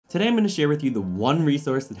Today I'm going to share with you the one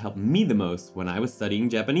resource that helped me the most when I was studying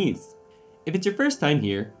Japanese. If it's your first time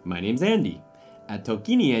here, my name's Andy. At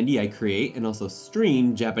ToKini Andy, I create and also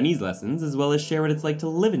stream Japanese lessons as well as share what it's like to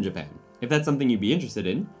live in Japan. If that's something you'd be interested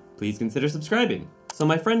in, please consider subscribing. So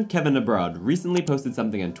my friend Kevin Abroad recently posted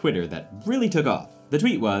something on Twitter that really took off. The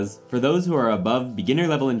tweet was, for those who are above beginner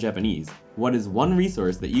level in Japanese, what is one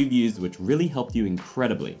resource that you've used which really helped you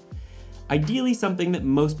incredibly? Ideally something that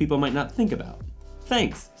most people might not think about.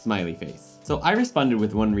 Thanks, smiley face. So I responded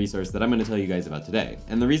with one resource that I'm going to tell you guys about today.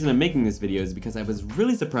 And the reason I'm making this video is because I was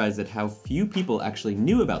really surprised at how few people actually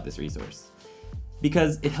knew about this resource.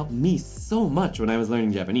 Because it helped me so much when I was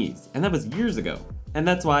learning Japanese, and that was years ago. And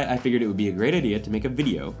that's why I figured it would be a great idea to make a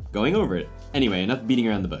video going over it. Anyway, enough beating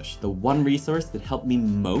around the bush. The one resource that helped me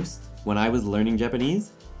most when I was learning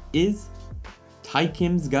Japanese is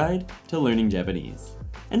Tae-Kim's Guide to Learning Japanese.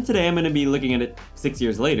 And today I'm going to be looking at it 6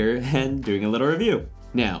 years later and doing a little review.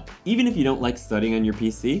 Now, even if you don't like studying on your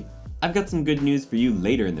PC, I've got some good news for you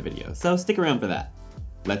later in the video, so stick around for that.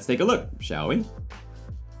 Let's take a look, shall we?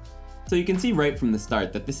 So you can see right from the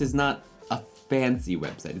start that this is not a fancy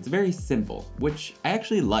website. It's very simple, which I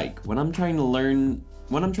actually like. When I'm trying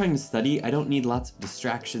to study, I don't need lots of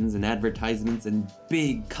distractions and advertisements and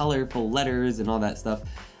big colorful letters and all that stuff.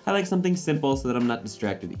 I like something simple so that I'm not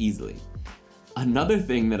distracted easily. Another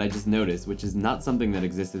thing that I just noticed, which is not something that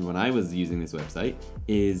existed when I was using this website,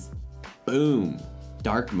 is boom,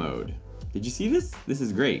 dark mode. Did you see this? This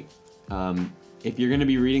is great. If you're gonna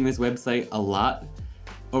be reading this website a lot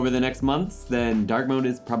over the next months, then dark mode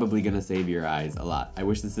is probably gonna save your eyes a lot. I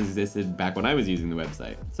wish this existed back when I was using the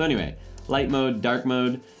website. So anyway, light mode, dark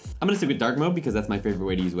mode. I'm gonna stick with dark mode because that's my favorite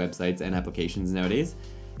way to use websites and applications nowadays.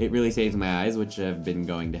 It really saves my eyes, which have been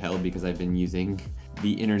going to hell because I've been using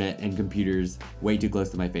the internet and computers way too close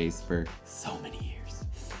to my face for so many years.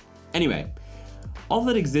 Anyway, all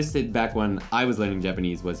that existed back when I was learning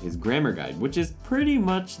Japanese was his grammar guide, which is pretty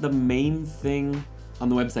much the main thing on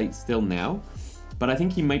the website still now, but I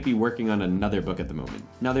think he might be working on another book at the moment.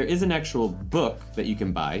 Now there is an actual book that you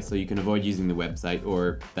can buy, so you can avoid using the website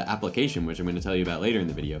or the application, which I'm going to tell you about later in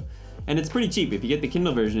the video. And it's pretty cheap. If you get the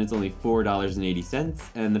Kindle version, it's only $4.80,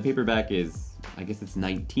 and the paperback is, I guess it's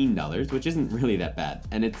 $19, which isn't really that bad.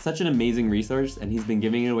 And it's such an amazing resource, and he's been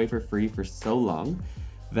giving it away for free for so long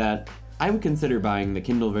that I would consider buying the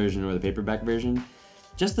Kindle version or the paperback version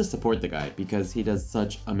just to support the guy because he does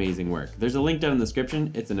such amazing work. There's a link down in the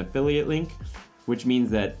description. It's an affiliate link, which means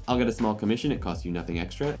that I'll get a small commission. It costs you nothing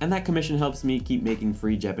extra, and that commission helps me keep making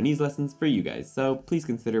free Japanese lessons for you guys. So please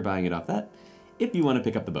consider buying it off that if you want to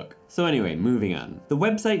pick up the book. So anyway, moving on. The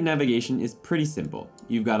website navigation is pretty simple.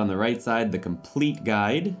 You've got on the right side the complete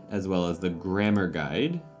guide, as well as the grammar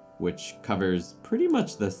guide, which covers pretty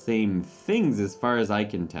much the same things as far as I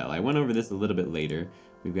can tell. I went over this a little bit later.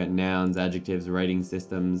 We've got nouns, adjectives, writing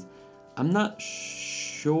systems. I'm not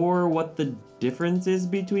sure what the difference is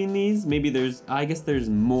between these. Maybe I guess there's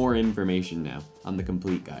more information now on the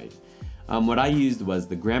complete guide. What I used was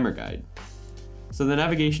the grammar guide. So the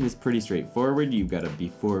navigation is pretty straightforward. You've got a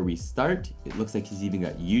before we start. It looks like he's even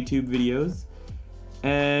got YouTube videos.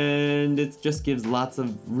 And it just gives lots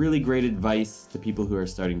of really great advice to people who are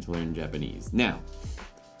starting to learn Japanese. Now,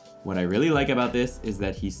 what I really like about this is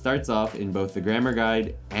that he starts off in both the grammar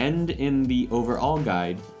guide and in the overall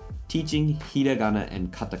guide teaching hiragana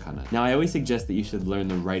and katakana. Now, I always suggest that you should learn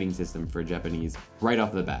the writing system for Japanese right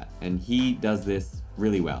off the bat, and he does this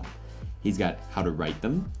really well. He's got how to write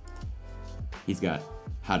them. He's got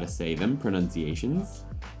how to say them, pronunciations,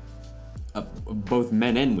 both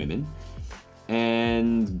men and women,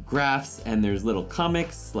 and graphs, and there's little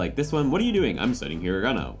comics like this one. What are you doing? I'm studying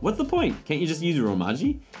hiragana. What's the point? Can't you just use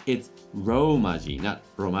romaji? It's romaji, not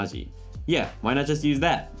romaji. Yeah, why not just use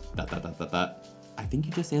that? Dot, dot, dot, dot, dot. I think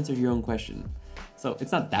you just answered your own question. So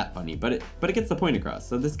it's not that funny, but it gets the point across.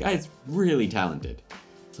 So this guy's really talented.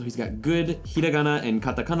 So he's got good hiragana and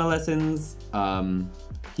katakana lessons.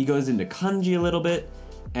 He goes into kanji a little bit,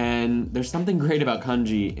 and there's something great about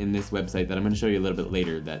kanji in this website that I'm going to show you a little bit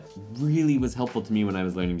later that really was helpful to me when I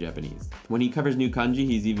was learning Japanese. When he covers new kanji,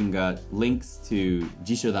 he's even got links to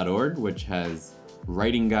jisho.org, which has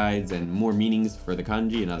writing guides and more meanings for the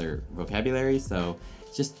kanji and other vocabulary, so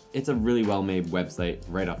it's a really well-made website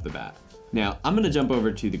right off the bat. Now, I'm going to jump over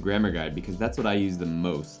to the grammar guide because that's what I use the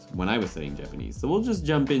most when I was studying Japanese. So we'll just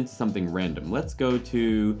jump into something random. Let's go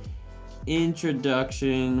to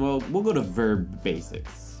introduction. Well, we'll go to verb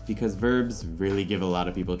basics because verbs really give a lot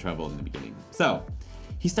of people trouble in the beginning. So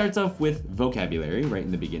he starts off with vocabulary right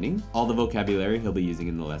in the beginning. All the vocabulary he'll be using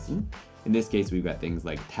in the lesson. In this case, we've got things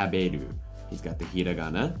like taberu, He's got the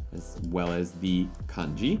hiragana, as well as the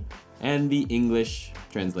kanji, and the English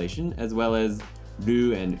translation, as well as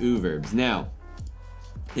ru and u verbs. Now,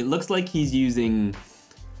 it looks like he's using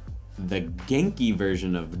the Genki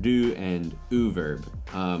version of ru and u verb,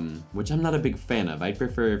 which I'm not a big fan of. I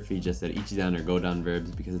prefer if he just said ichidan or godan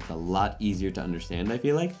verbs because it's a lot easier to understand, I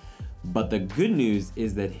feel like. But the good news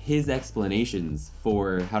is that his explanations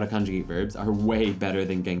for how to conjugate verbs are way better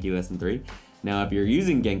than Genki Lesson 3. Now, if you're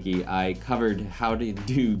using Genki, I covered how to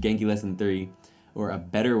do Genki Lesson 3, or a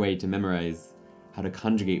better way to memorize how to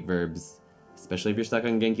conjugate verbs, especially if you're stuck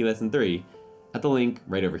on Genki Lesson 3, at the link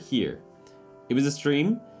right over here. It was a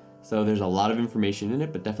stream, so there's a lot of information in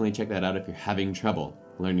it, but definitely check that out if you're having trouble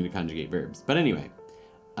learning to conjugate verbs. But anyway,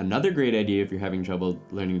 another great idea if you're having trouble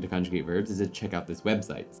learning to conjugate verbs is to check out this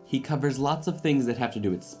website. He covers lots of things that have to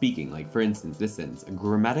do with speaking, like for instance, this sentence: a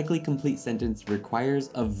grammatically complete sentence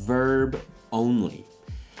requires a verb only.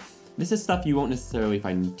 This is stuff you won't necessarily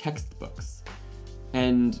find in textbooks.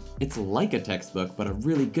 And it's like a textbook, but a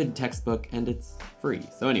really good textbook, and it's free.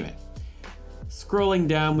 So anyway, scrolling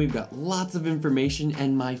down, we've got lots of information,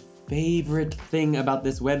 and my favorite thing about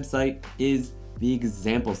this website is the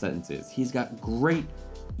example sentences. He's got great,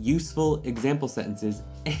 useful example sentences,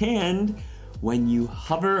 and when you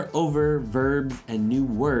hover over verbs and new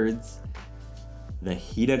words, the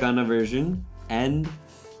hiragana version and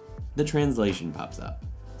the translation pops up.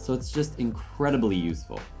 So it's just incredibly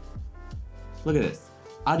useful. Look at this.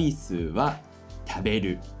 Arisu wa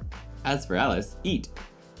taberu. As for Alice, eat.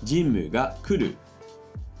 Jinmu ga kuru.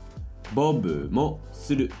 Bobu mo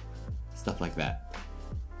suru. Stuff like that.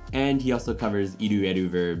 And he also covers iru eru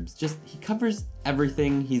verbs. He covers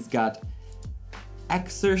everything. He's got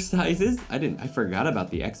exercises. I forgot about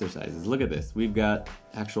the exercises. Look at this. We've got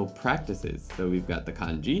actual practices. So we've got the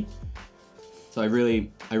kanji. So I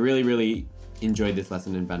really enjoyed this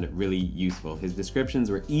lesson and found it really useful. His descriptions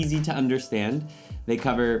were easy to understand. They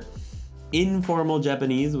cover informal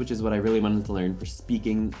Japanese, which is what I really wanted to learn for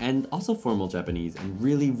speaking, and also formal Japanese and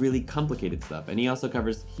really complicated stuff. And he also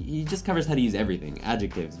covers, he just covers how to use everything,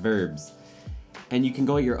 adjectives, verbs. And you can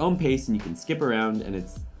go at your own pace and you can skip around, and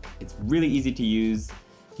it's really easy to use.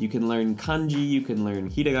 You can learn kanji, you can learn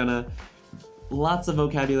hiragana, lots of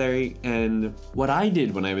vocabulary. And what I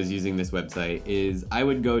did when I was using this website is I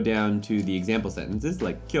would go down to the example sentences,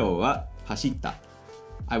 like kyou wa hashitta.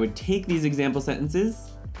 I would take these example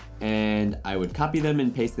sentences and I would copy them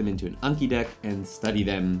and paste them into an Anki deck and study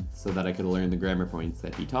them so that I could learn the grammar points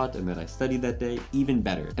that he taught and that I studied that day even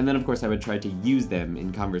better. And then of course I would try to use them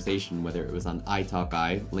in conversation, whether it was on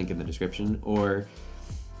iTalki, link in the description, or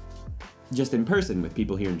just in person with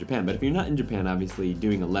people here in Japan. But if you're not in Japan, obviously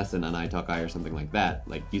doing a lesson on iTalki or something like that,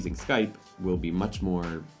 like using Skype, will be much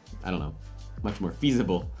more, much more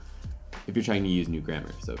feasible if you're trying to use new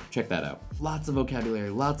grammar. So check that out. Lots of vocabulary,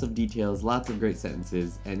 lots of details, lots of great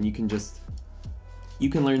sentences, and you can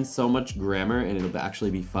learn so much grammar, and it'll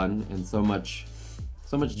actually be fun, and so much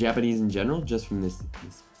Japanese in general just from this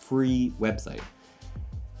free website.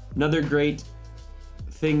 Another great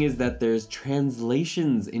thing is that there's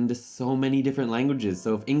translations into so many different languages.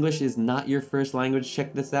 So if English is not your first language,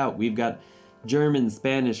 check this out. We've got German,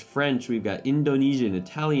 Spanish, French, we've got Indonesian,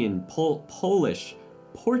 Italian, Polish,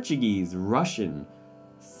 Portuguese, Russian,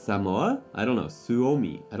 Samoa, I don't know,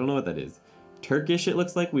 Suomi, I don't know what that is. Turkish, it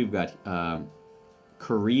looks like. We've got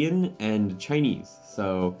Korean and Chinese.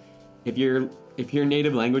 So if your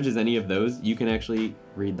native language is any of those, you can actually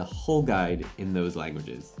read the whole guide in those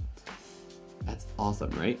languages. That's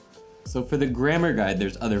awesome, right? So for the grammar guide,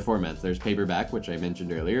 there's other formats. There's paperback, which I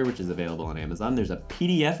mentioned earlier, which is available on Amazon. There's a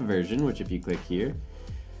PDF version, which if you click here,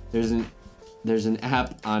 there's an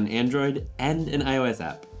app on Android and an iOS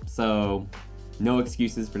app. So no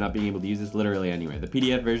excuses for not being able to use this literally anywhere. The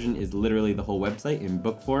PDF version is literally the whole website in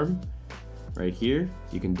book form right here.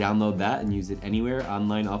 You can download that and use it anywhere,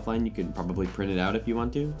 online, offline. You can probably print it out if you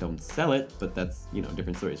want to. Don't sell it, but that's,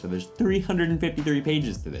 different story. So there's 353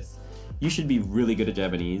 pages to this. You should be really good at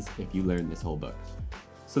Japanese if you learn this whole book.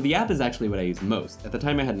 So the app is actually what I use most. At the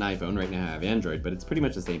time I had an iPhone, right now I have Android, but it's pretty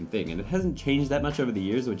much the same thing. And it hasn't changed that much over the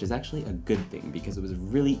years, which is actually a good thing because it was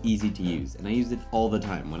really easy to use. And I used it all the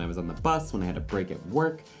time. When I was on the bus, when I had a break at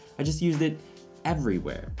work, I just used it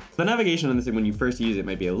everywhere. So the navigation on this thing when you first use it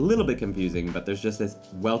might be a little bit confusing, but there's just this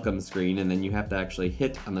welcome screen, and then you have to actually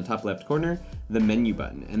hit on the top left corner the menu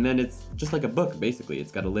button. And then it's just like a book, basically.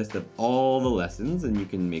 It's got a list of all the lessons, and you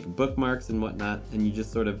can make bookmarks and whatnot, and you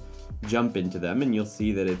just sort of jump into them, and you'll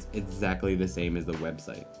see that it's exactly the same as the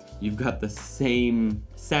website. You've got the same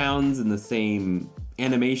sounds and the same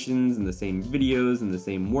animations and the same videos and the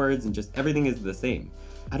same words, and just everything is the same.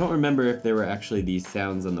 I don't remember if there were actually these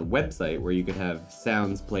sounds on the website where you could have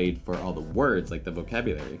sounds played for all the words, like the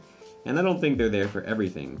vocabulary. And I don't think they're there for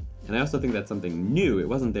everything. And I also think that's something new. It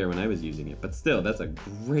wasn't there when I was using it, but still, that's a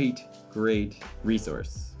great, great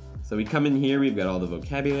resource. So we come in here, we've got all the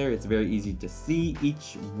vocabulary. It's very easy to see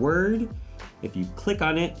each word. If you click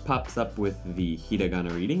on it, pops up with the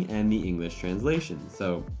hiragana reading and the English translation.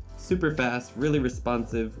 So super fast, really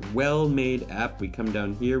responsive, well-made app. We come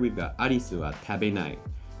down here, we've got Arisu wa tabenai.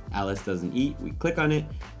 Alice doesn't eat. We click on it,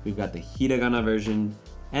 we've got the hiragana version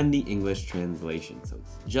and the English translation. So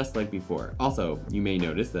it's just like before. Also, you may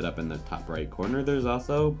notice that up in the top right corner, there's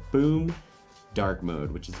also, boom, dark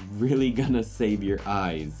mode, which is really gonna save your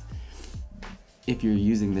eyes if you're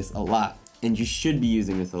using this a lot. And you should be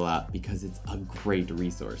using this a lot because it's a great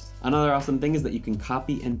resource. Another awesome thing is that you can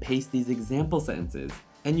copy and paste these example sentences,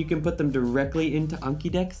 and you can put them directly into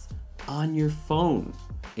Anki decks on your phone.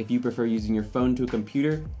 If you prefer using your phone to a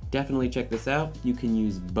computer, definitely check this out. You can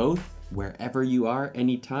use both wherever you are,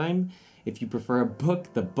 anytime. If you prefer a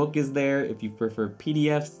book, the book is there. If you prefer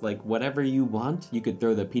PDFs, like whatever you want, you could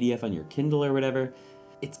throw the PDF on your Kindle or whatever.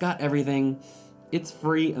 It's got everything. It's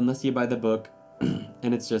free unless you buy the book.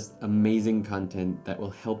 And it's just amazing content that will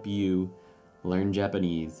help you learn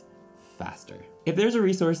Japanese faster. If there's a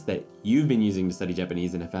resource that you've been using to study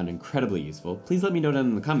Japanese and have found incredibly useful, please let me know down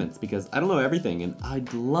in the comments because I don't know everything and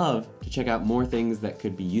I'd love to check out more things that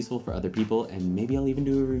could be useful for other people, and maybe I'll even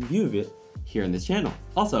do a review of it here on this channel.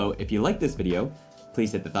 Also, if you like this video,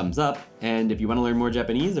 please hit the thumbs up, and if you want to learn more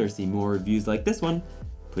Japanese or see more reviews like this one,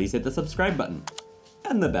 please hit the subscribe button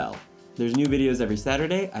and the bell. There's new videos every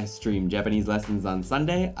Saturday. I stream Japanese lessons on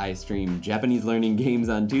Sunday, I stream Japanese learning games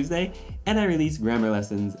on Tuesday, and I release grammar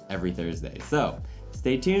lessons every Thursday. So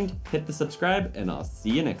stay tuned, hit the subscribe, and I'll see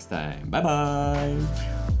you next time. Bye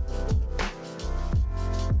bye!